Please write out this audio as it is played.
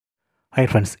Hi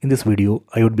friends, in this video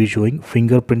I would be showing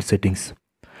fingerprint settings.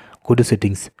 Go to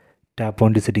settings, tap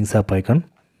on the settings app icon,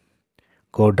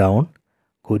 go down,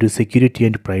 go to security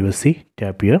and privacy,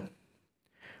 tap here,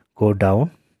 go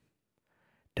down,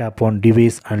 tap on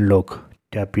device unlock,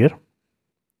 tap here,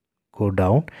 go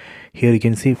down. Here you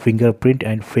can see fingerprint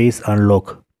and face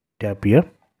unlock, tap here,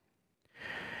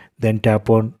 then tap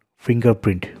on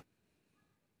fingerprint,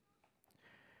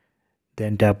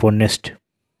 then tap on next.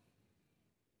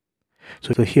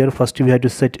 So here first we have to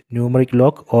set numeric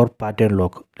lock or pattern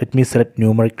lock. Let me select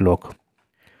numeric lock.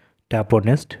 Tap on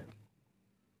next.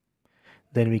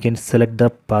 Then we can select the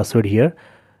password here.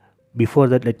 Before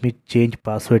that, let me change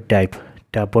password type.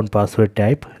 Tap on password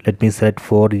type. Let me select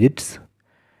 4 digits.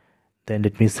 Then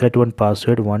let me select one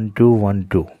password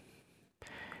 1212.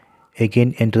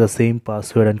 Again enter the same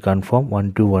password and confirm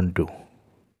 1212.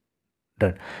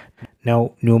 Done.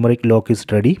 Now numeric lock is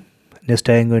ready. Next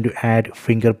I am going to add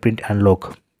fingerprint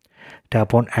unlock.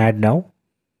 Tap on add now.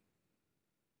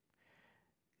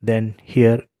 Then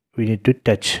here we need to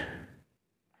touch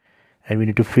and we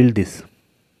need to fill this.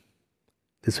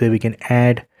 This way we can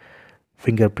add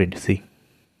fingerprint. See.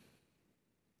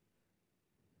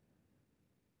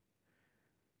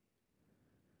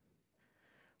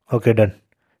 Okay, done.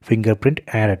 Fingerprint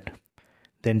added.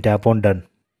 Then tap on done.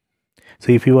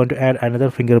 So if you want to add another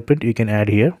fingerprint, you can add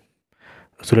here.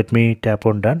 So let me tap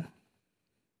on done.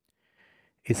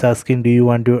 It's asking, do you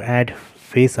want to add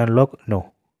face unlock?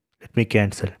 No. Let me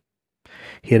cancel.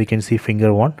 Here you can see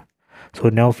finger 1. So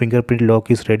now fingerprint lock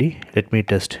is ready. Let me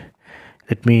test.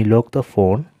 Let me lock the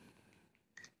phone.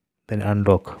 Then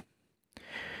unlock.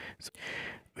 So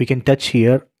we can touch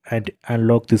here and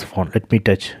unlock this phone. Let me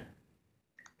touch.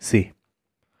 See.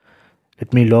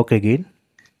 Let me lock again.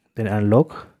 Then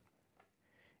unlock.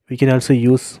 We can also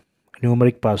use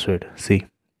numeric password. See.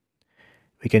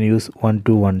 We can use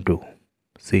 1212.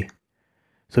 See.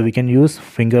 So we can use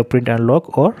fingerprint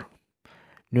unlock or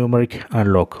numeric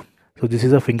unlock. So this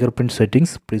is a fingerprint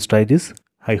settings. Please try this.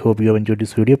 I hope you have enjoyed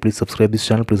this video. Please subscribe this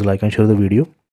channel. Please like and share the video.